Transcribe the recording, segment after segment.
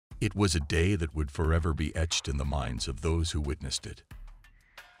It was a day that would forever be etched in the minds of those who witnessed it.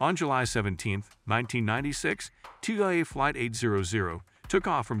 On July 17, 1996, TWA Flight 800 took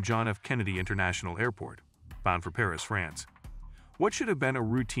off from John F. Kennedy International Airport, bound for Paris, France. What should have been a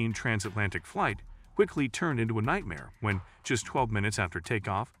routine transatlantic flight quickly turned into a nightmare when, just 12 minutes after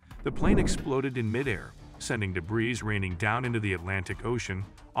takeoff, the plane exploded in midair, sending debris raining down into the Atlantic Ocean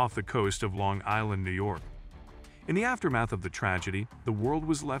off the coast of Long Island, New York. In the aftermath of the tragedy, the world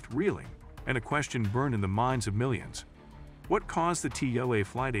was left reeling, and a question burned in the minds of millions. What caused the TWA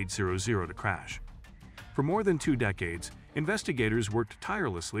Flight 800 to crash? For more than 2 decades, investigators worked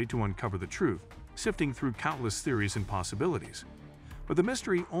tirelessly to uncover the truth, sifting through countless theories and possibilities. But the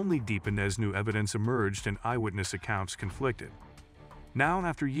mystery only deepened as new evidence emerged and eyewitness accounts conflicted. Now,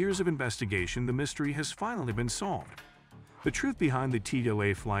 after years of investigation, the mystery has finally been solved. The truth behind the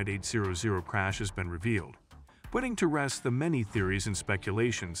TWA Flight 800 crash has been revealed, putting to rest the many theories and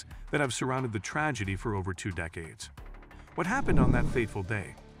speculations that have surrounded the tragedy for over 2 decades. What happened on that fateful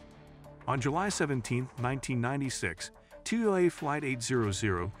day? On July 17, 1996, TWA Flight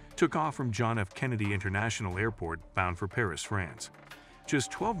 800 took off from John F. Kennedy International Airport, bound for Paris, France.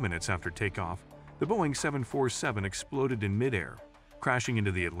 Just 12 minutes after takeoff, the Boeing 747 exploded in midair, crashing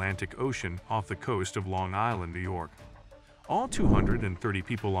into the Atlantic Ocean off the coast of Long Island, New York. All 230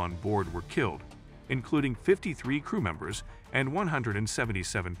 people on board were killed, including 53 crew members and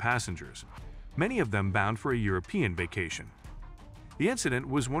 177 passengers, many of them bound for a European vacation. The incident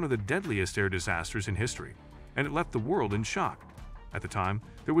was one of the deadliest air disasters in history, and it left the world in shock. At the time,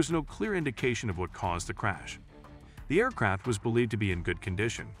 there was no clear indication of what caused the crash. The aircraft was believed to be in good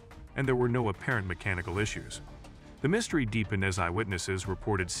condition, and there were no apparent mechanical issues. The mystery deepened as eyewitnesses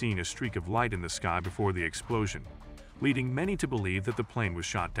reported seeing a streak of light in the sky before the explosion, leading many to believe that the plane was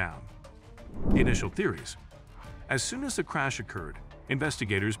shot down. The initial theories. As soon as the crash occurred,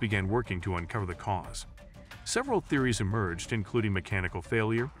 investigators began working to uncover the cause. Several theories emerged, including mechanical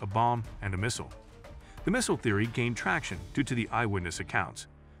failure, a bomb, and a missile. The missile theory gained traction due to the eyewitness accounts,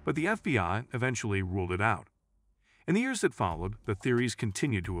 but the FBI eventually ruled it out. In the years that followed, the theories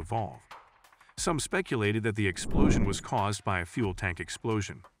continued to evolve. Some speculated that the explosion was caused by a fuel tank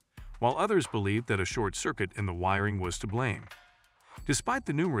explosion, while others believed that a short circuit in the wiring was to blame. Despite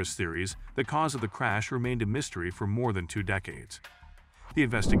the numerous theories, the cause of the crash remained a mystery for more than 2 decades. The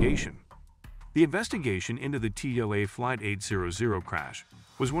investigation. The investigation into the TWA Flight 800 crash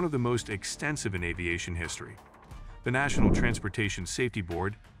was one of the most extensive in aviation history. The National Transportation Safety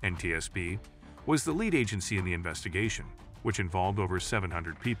Board, NTSB, was the lead agency in the investigation, which involved over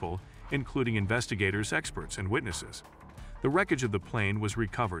 700 people, including investigators, experts, and witnesses. The wreckage of the plane was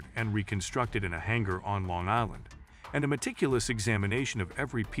recovered and reconstructed in a hangar on Long Island, and a meticulous examination of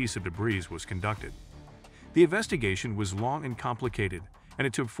every piece of debris was conducted. The investigation was long and complicated, and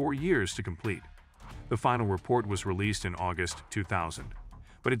it took 4 years to complete. The final report was released in August 2000,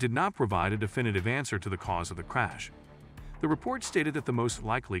 but it did not provide a definitive answer to the cause of the crash. The report stated that the most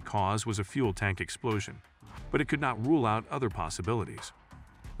likely cause was a fuel tank explosion, but it could not rule out other possibilities.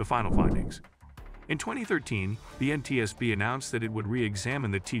 The final findings. In 2013, the NTSB announced that it would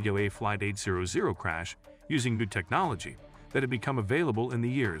re-examine the TWA Flight 800 crash using new technology that had become available in the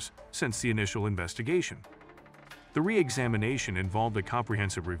years since the initial investigation. The re-examination involved a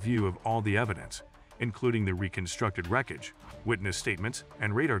comprehensive review of all the evidence, including the reconstructed wreckage, witness statements,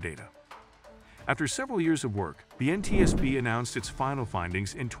 and radar data. After several years of work, the NTSB announced its final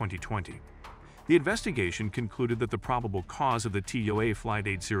findings in 2020. The investigation concluded that the probable cause of the TWA Flight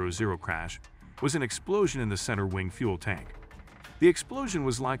 800 crash was an explosion in the center wing fuel tank. The explosion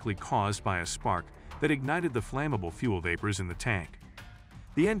was likely caused by a spark that ignited the flammable fuel vapors in the tank.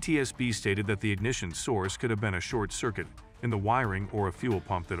 The NTSB stated that the ignition source could have been a short circuit in the wiring or a fuel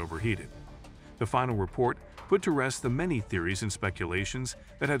pump that overheated. The final report put to rest the many theories and speculations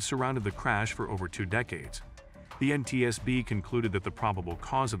that had surrounded the crash for over 2 decades. The NTSB concluded that the probable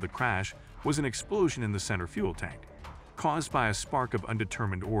cause of the crash was an explosion in the center fuel tank, caused by a spark of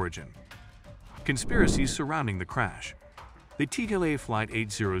undetermined origin. Conspiracies surrounding the crash. The TWA Flight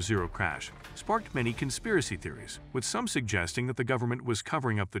 800 crash sparked many conspiracy theories, with some suggesting that the government was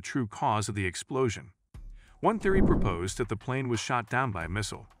covering up the true cause of the explosion. One theory proposed that the plane was shot down by a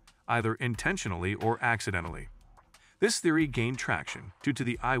missile, either intentionally or accidentally. This theory gained traction due to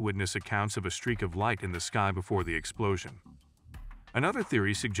the eyewitness accounts of a streak of light in the sky before the explosion. Another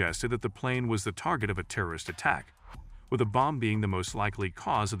theory suggested that the plane was the target of a terrorist attack, with a bomb being the most likely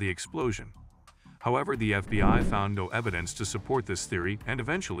cause of the explosion. However, the FBI found no evidence to support this theory and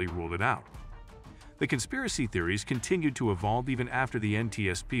eventually ruled it out. The conspiracy theories continued to evolve even after the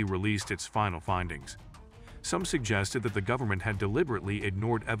NTSB released its final findings. Some suggested that the government had deliberately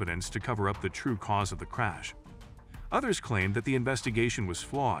ignored evidence to cover up the true cause of the crash. Others claimed that the investigation was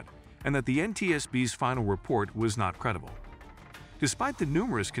flawed and that the NTSB's final report was not credible. Despite the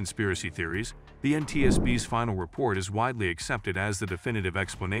numerous conspiracy theories, the NTSB's final report is widely accepted as the definitive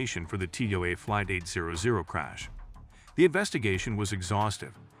explanation for the TWA Flight 800 crash. The investigation was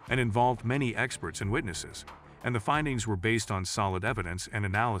exhaustive and involved many experts and witnesses, and the findings were based on solid evidence and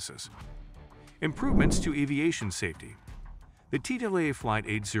analysis. Improvements to aviation safety. The TWA Flight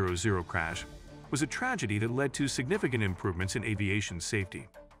 800 crash was a tragedy that led to significant improvements in aviation safety.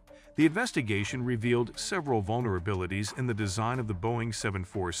 The investigation revealed several vulnerabilities in the design of the Boeing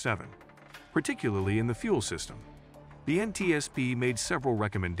 747, particularly in the fuel system. The NTSB made several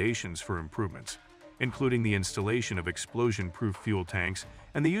recommendations for improvements, including the installation of explosion-proof fuel tanks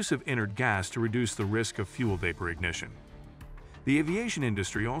and the use of inert gas to reduce the risk of fuel vapor ignition. The aviation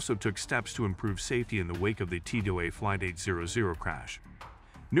industry also took steps to improve safety in the wake of the TWA Flight 800 crash.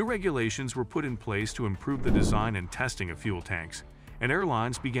 New regulations were put in place to improve the design and testing of fuel tanks, and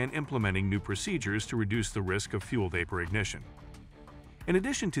airlines began implementing new procedures to reduce the risk of fuel vapor ignition. In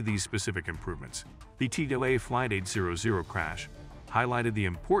addition to these specific improvements, the TWA Flight 800 crash highlighted the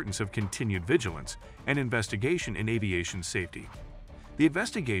importance of continued vigilance and investigation in aviation safety. The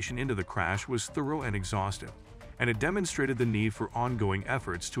investigation into the crash was thorough and exhaustive, and it demonstrated the need for ongoing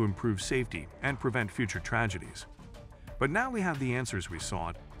efforts to improve safety and prevent future tragedies. But now we have the answers we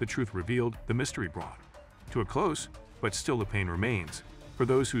sought, the truth revealed, the mystery brought to a close, but still the pain remains for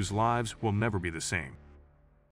those whose lives will never be the same.